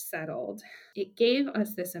dust settled, it gave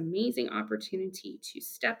us this amazing opportunity to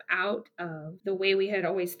step out of the way we had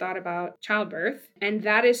always thought about childbirth. And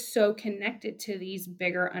that is so connected to these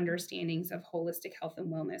bigger understandings of holistic health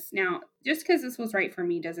and wellness. Now, just because this was right for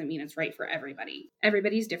me doesn't mean it's right for everybody.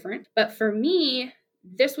 Everybody's different. But for me,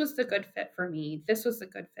 this was the good fit for me. This was the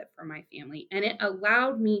good fit for my family. And it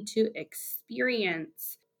allowed me to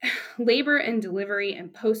experience labor and delivery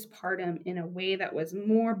and postpartum in a way that was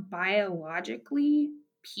more biologically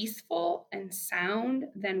peaceful and sound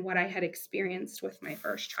than what I had experienced with my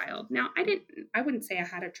first child. Now, I wouldn't say I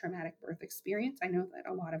had a traumatic birth experience. I know that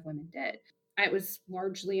a lot of women did. It was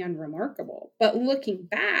largely unremarkable. But looking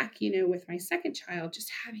back, with my second child,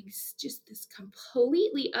 just having just this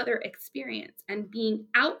completely other experience and being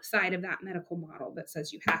outside of that medical model that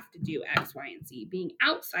says you have to do X, Y, and Z, being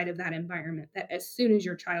outside of that environment that as soon as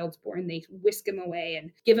your child's born, they whisk them away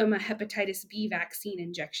and give them a hepatitis B vaccine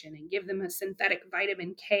injection and give them a synthetic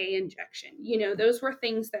vitamin K injection. Those were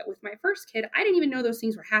things that with my first kid, I didn't even know those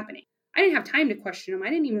things were happening. I didn't have time to question them. I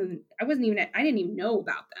didn't even know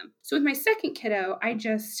about them. So with my second kiddo,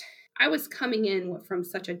 I was coming in from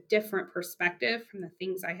such a different perspective from the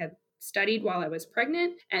things I had studied while I was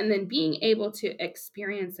pregnant, and then being able to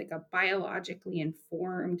experience like a biologically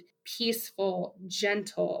informed, peaceful,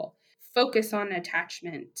 gentle, focus on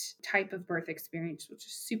attachment type of birth experience, which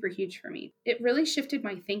is super huge for me. It really shifted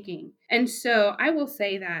my thinking. And so I will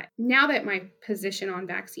say that now that my position on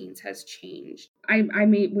vaccines has changed,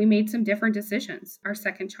 we made some different decisions. Our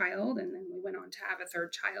second child, and then we went on to have a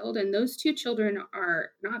third child, and those two children are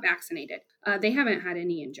not vaccinated. They haven't had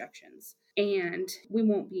any injections. And we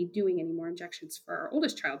won't be doing any more injections for our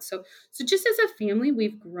oldest child. So just as a family,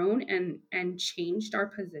 we've grown and changed our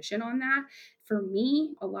position on that. For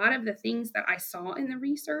me, a lot of the things that I saw in the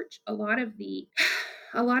research, a lot of the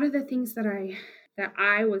things that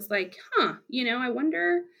I was like, I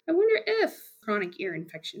wonder if chronic ear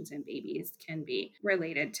infections in babies can be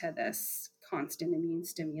related to this constant immune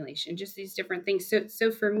stimulation, just these different things. So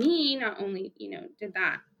for me, not only, did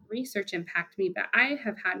that research impact me, but I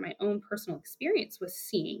have had my own personal experience with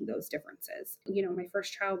seeing those differences. My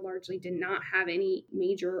first child largely did not have any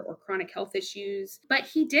major or chronic health issues, but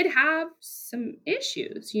he did have some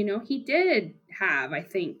issues. He did have, I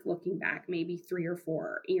think, looking back, maybe 3 or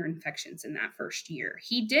 4 ear infections in that first year.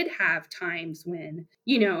 He did have times when,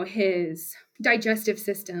 his digestive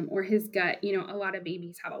system or his gut, a lot of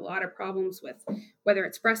babies have a lot of problems with whether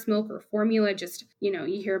it's breast milk or formula. Just,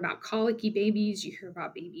 you hear about colicky babies, you hear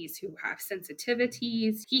about babies who have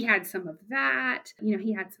sensitivities. He had some of that,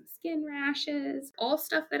 he had some skin rashes, all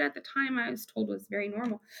stuff that at the time I was told was very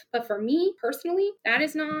normal. But for me personally, that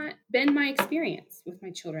has not been my experience with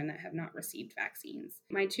my children that have not received vaccines.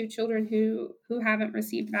 My 2 children who haven't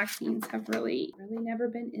received vaccines have really never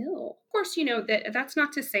been ill. Of course, that's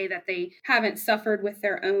not to say that they haven't suffered with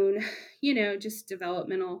their own, just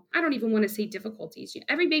developmental, I don't even want to say difficulties.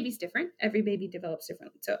 Every baby's different. Every baby develops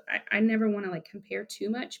differently. So I never want to compare too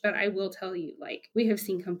much, but I will tell you, we have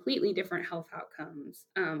seen completely different health outcomes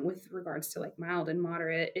with regards to mild and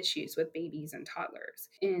moderate issues with babies and toddlers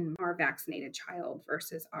in our vaccinated child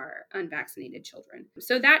versus our unvaccinated children.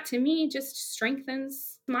 So that to me just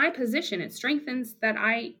strengthens my position. It strengthens that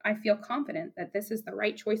I feel confident that this is the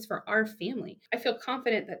right choice for our family. I feel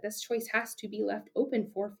confident that this choice has to be left open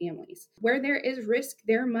for families. Where there is risk,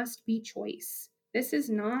 there must be choice. This is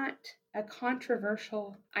not a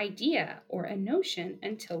controversial idea or a notion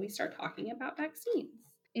until we start talking about vaccines.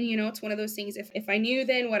 And, it's one of those things, if I knew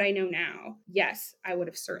then what I know now, yes, I would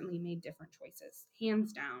have certainly made different choices,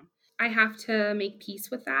 hands down. I have to make peace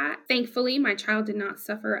with that. Thankfully, my child did not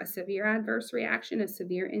suffer a severe adverse reaction, a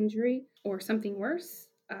severe injury, or something worse.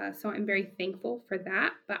 So I'm very thankful for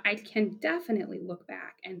that. But I can definitely look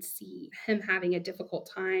back and see him having a difficult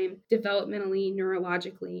time developmentally,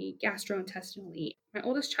 neurologically, gastrointestinally. My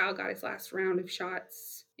oldest child got his last round of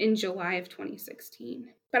shots in July of 2016.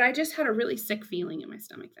 But I just had a really sick feeling in my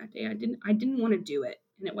stomach that day. I didn't want to do it.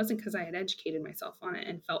 And it wasn't because I had educated myself on it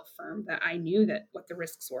and felt firm that I knew that what the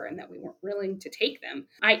risks were and that we weren't willing to take them.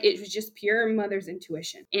 It was just pure mother's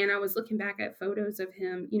intuition. And I was looking back at photos of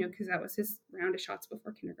him, because that was his round of shots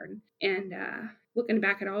before kindergarten. And looking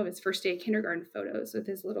back at all of his first day of kindergarten photos with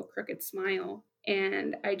his little crooked smile.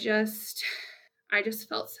 And I just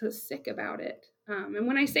felt so sick about it. And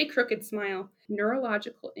when I say crooked smile,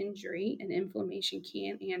 neurological injury and inflammation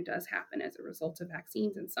can and does happen as a result of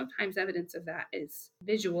vaccines. And sometimes evidence of that is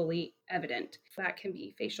visually evident. That can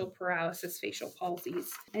be facial paralysis, facial palsies,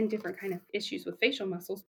 and different kind of issues with facial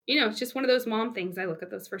muscles. It's just one of those mom things. I look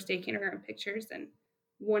at those first day kindergarten pictures and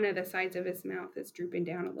one of the sides of his mouth is drooping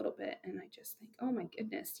down a little bit. And I just think, oh my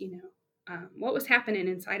goodness, what was happening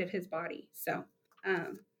inside of his body? So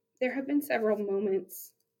there have been several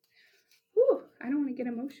moments. I don't want to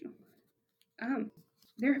get emotional.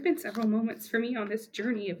 There have been several moments for me on this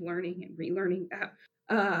journey of learning and relearning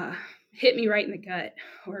that hit me right in the gut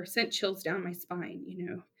or sent chills down my spine,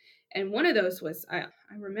 And one of those was, I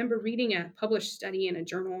remember reading a published study in a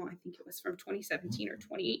journal, I think it was from 2017 or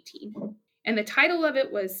 2018. And the title of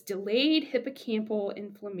it was Delayed Hippocampal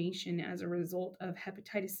Inflammation as a Result of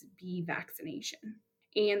Hepatitis B Vaccination.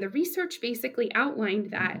 And the research basically outlined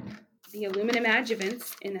that the aluminum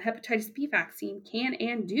adjuvants in a hepatitis B vaccine can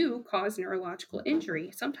and do cause neurological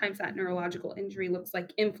injury. Sometimes that neurological injury looks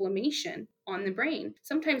like inflammation on the brain.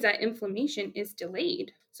 Sometimes that inflammation is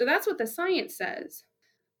delayed. So that's what the science says.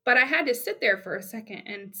 But I had to sit there for a second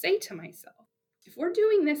and say to myself, if we're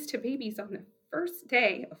doing this to babies on the first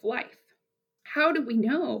day of life, how do we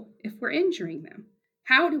know if we're injuring them?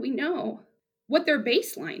 How do we know what their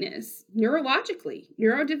baseline is neurologically,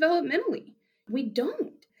 neurodevelopmentally? We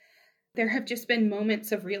don't. There have just been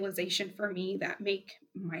moments of realization for me that make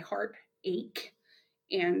my heart ache.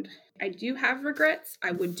 And I do have regrets.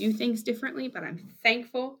 I would do things differently, but I'm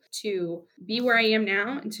thankful to be where I am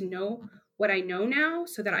now and to know what I know now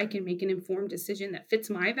so that I can make an informed decision that fits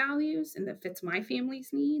my values and that fits my family's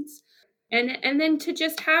needs. And then to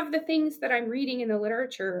just have the things that I'm reading in the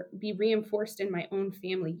literature be reinforced in my own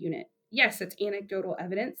family unit. Yes, it's anecdotal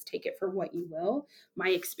evidence. Take it for what you will. My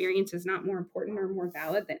experience is not more important or more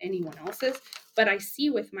valid than anyone else's, but I see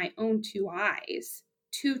with my own two eyes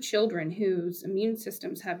two children whose immune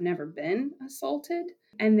systems have never been assaulted,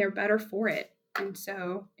 and they're better for it. And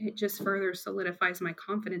so it just further solidifies my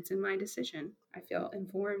confidence in my decision. I feel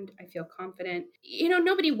informed. I feel confident.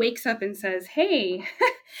 Nobody wakes up and says, hey,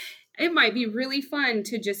 it might be really fun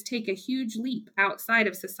to just take a huge leap outside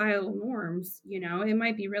of societal norms. It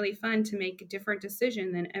might be really fun to make a different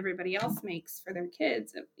decision than everybody else makes for their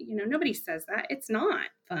kids. Nobody says that. It's not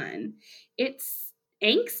fun. It's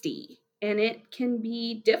angsty. And it can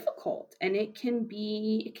be difficult, and it can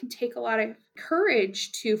take a lot of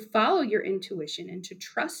courage to follow your intuition and to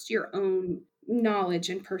trust your own knowledge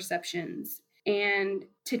and perceptions and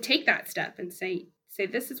to take that step and say,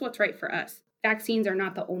 this is what's right for us. Vaccines are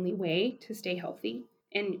not the only way to stay healthy,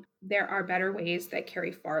 and there are better ways that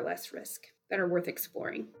carry far less risk that are worth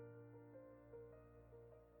exploring.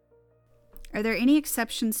 Are there any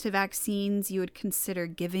exceptions to vaccines you would consider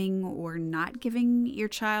giving or not giving your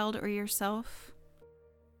child or yourself?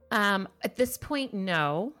 At this point,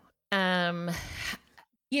 no. I've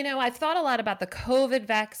thought a lot about the COVID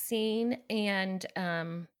vaccine, and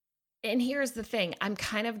here's the thing. I'm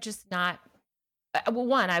kind of just not. Well,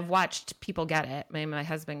 one, I've watched people get it. My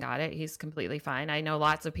husband got it. He's completely fine. I know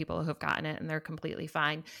lots of people who've gotten it and they're completely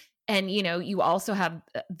fine. And, you also have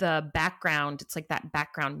the background. It's like that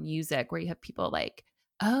background music where you have people like,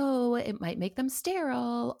 oh, it might make them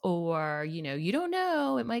sterile, or, you don't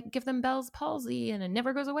know, it might give them Bell's palsy and it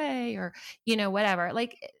never goes away, or, whatever.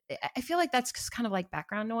 Like, I feel like that's just kind of like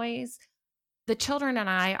background noise. The children and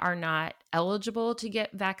I are not eligible to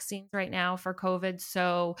get vaccines right now for COVID.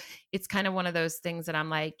 So it's kind of one of those things that I'm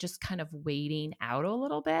like, just kind of waiting out a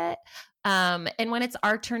little bit. And when it's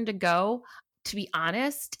our turn to go, to be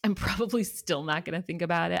honest, I'm probably still not going to think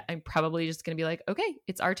about it. I'm probably just going to be like, okay,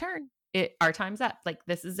 it's our turn. Our time's up. Like,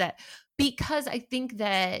 this is it. Because I think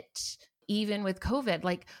that even with COVID,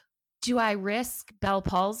 like, do I risk Bell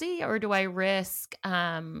palsy, or do I risk,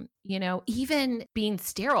 even being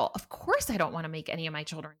sterile? Of course, I don't want to make any of my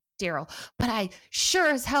children sterile, but I sure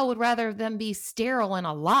as hell would rather them be sterile and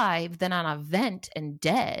alive than on a vent and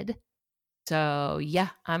dead. So yeah,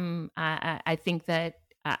 I think that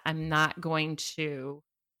I'm not going to,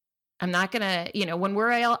 when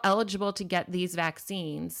we're eligible to get these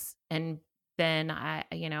vaccines, and then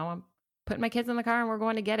I'm putting my kids in the car and we're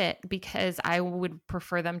going to get it, because I would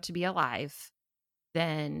prefer them to be alive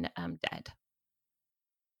than dead.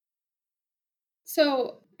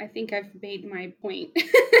 So I think I've made my point,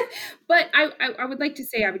 but I would like to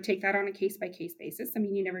say I would take that on a case-by-case basis. I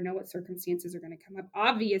mean, you never know what circumstances are going to come up.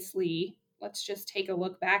 Obviously, let's just take a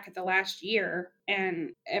look back at the last year and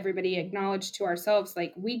everybody acknowledge to ourselves,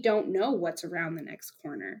 like, we don't know what's around the next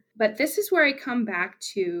corner. But this is where I come back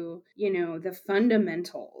to, the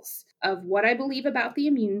fundamentals of what I believe about the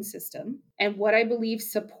immune system and what I believe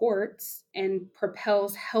supports and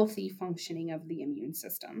propels healthy functioning of the immune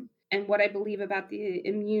system, and what I believe about the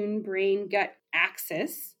immune brain gut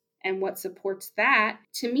axis and what supports that.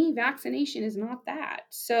 To me, vaccination is not that.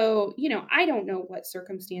 So, I don't know what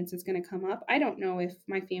circumstance is going to come up. I don't know if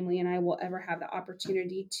my family and I will ever have the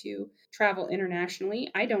opportunity to travel internationally.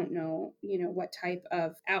 I don't know, what type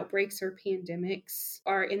of outbreaks or pandemics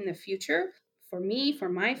are in the future. For me, for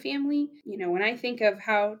my family, when I think of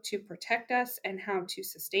how to protect us and how to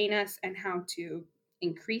sustain us and how to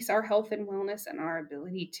increase our health and wellness and our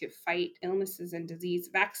ability to fight illnesses and disease,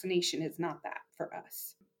 vaccination is not that for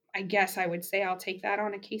us. I guess I would say I'll take that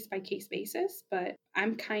on a case-by-case basis, but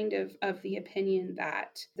I'm kind of the opinion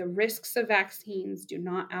that the risks of vaccines do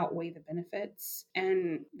not outweigh the benefits,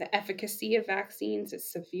 and the efficacy of vaccines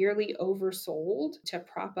is severely oversold to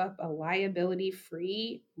prop up a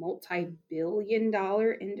liability-free,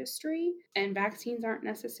 multi-billion-dollar industry, and vaccines aren't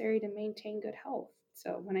necessary to maintain good health.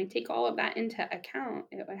 So when I take all of that into account,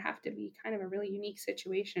 it would have to be kind of a really unique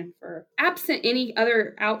situation for absent any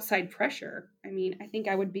other outside pressure. I mean, I think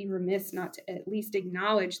I would be remiss not to at least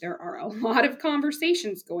acknowledge there are a lot of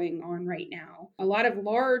conversations going on right now, a lot of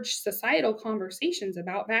large societal conversations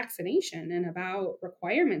about vaccination and about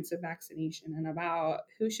requirements of vaccination and about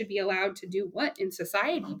who should be allowed to do what in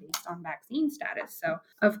society based on vaccine status. So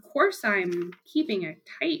of course I'm keeping a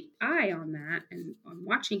tight eye on that and on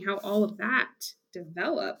watching how all of that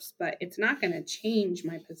develops, but it's not going to change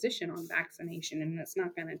my position on vaccination, and it's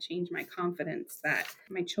not going to change my confidence that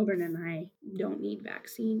my children and I don't need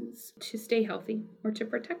vaccines to stay healthy or to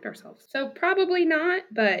protect ourselves. So probably not,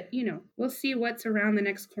 but we'll see what's around the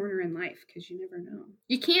next corner in life, because you never know.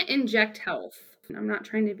 You can't inject health. I'm not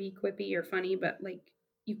trying to be quippy or funny, but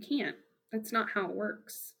you can't. That's not how it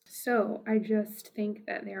works. So I just think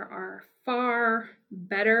that there are far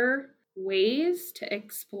better ways to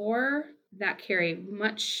explore that carry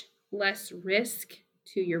much less risk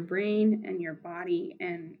to your brain and your body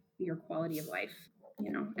and your quality of life,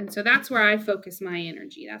 And so that's where I focus my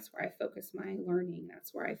energy. That's where I focus my learning.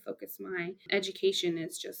 That's where I focus my education,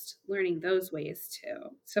 is just learning those ways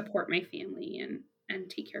to support my family and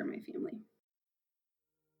take care of my family.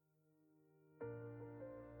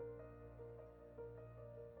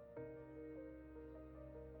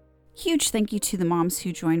 Huge thank you to the moms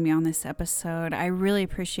who joined me on this episode. I really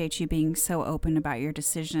appreciate you being so open about your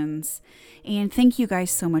decisions. And thank you guys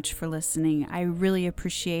so much for listening. I really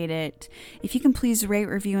appreciate it. If you can please rate,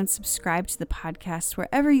 review, and subscribe to the podcast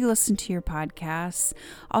wherever you listen to your podcasts.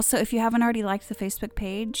 Also, if you haven't already liked the Facebook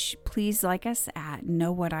page, please like us at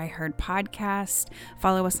Know What I Heard Podcast.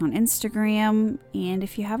 Follow us on Instagram. And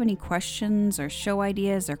if you have any questions or show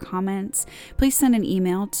ideas or comments, please send an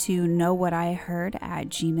email to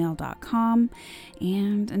knowwhatiheard@gmail.com.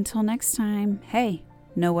 And until next time, hey,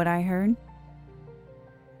 know what I heard?